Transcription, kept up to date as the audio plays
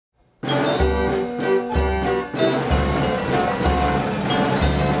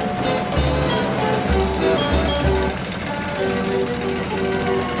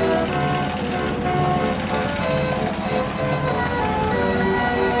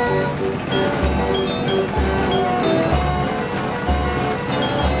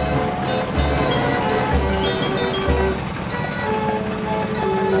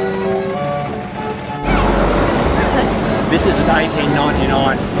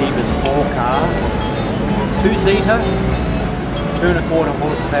1899 Phoebus 4 car, 2-seater, 2¼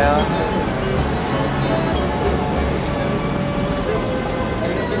 horsepower.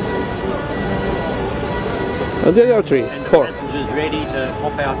 And the other three? And the 4. passengers ready to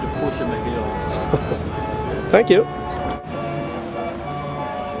hop out to push them a hill. Thank you.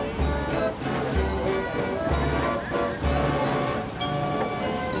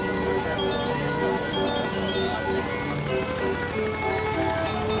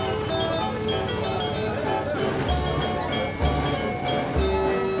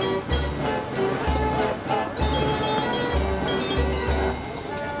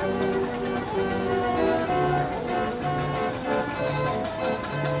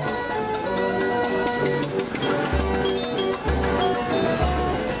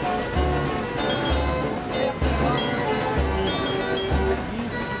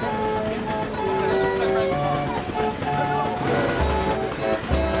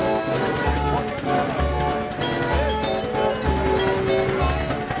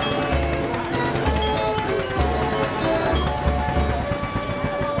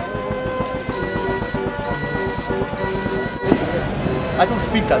 I don't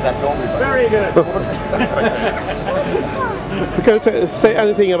speak like that normally. But Very good. Can you say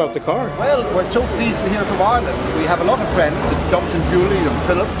anything about the car? well, we're so pleased to be here from Ireland. We have a lot of friends. It's Jonathan Julie and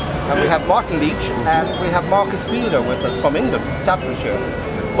Philip, and we have Martin Leach, and we have Marcus Fielder with us from England, Staffordshire.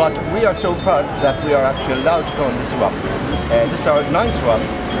 But we are so proud that we are actually allowed to go on this run. This is our 9th run,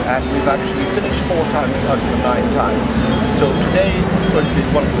 and we've actually finished 4 times out of the 9 times. So today is going to be a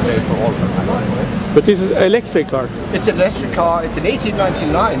wonderful day for all of us. But this is an electric car. It's an electric car. It's an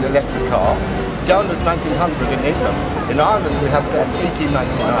 1899 electric car. Down as 1900 in England. In Ireland we have it as 1899.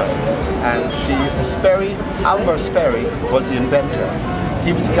 And Sperry, Almer Sperry, was the inventor.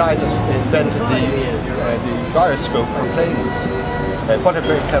 He was the guy that invented the gyroscope for planes. What a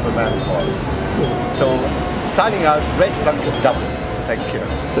very clever man he was. So, signing out, great luck to Dublin. Thank you.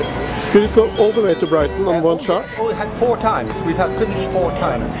 Could it go all the way to Brighton on one shot? We had 4 times. We've had finished 4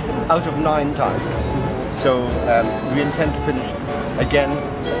 times out of 9 times. So we intend to finish again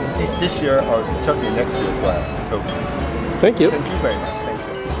this year or certainly next year as well. So, Thank you. thank you very much.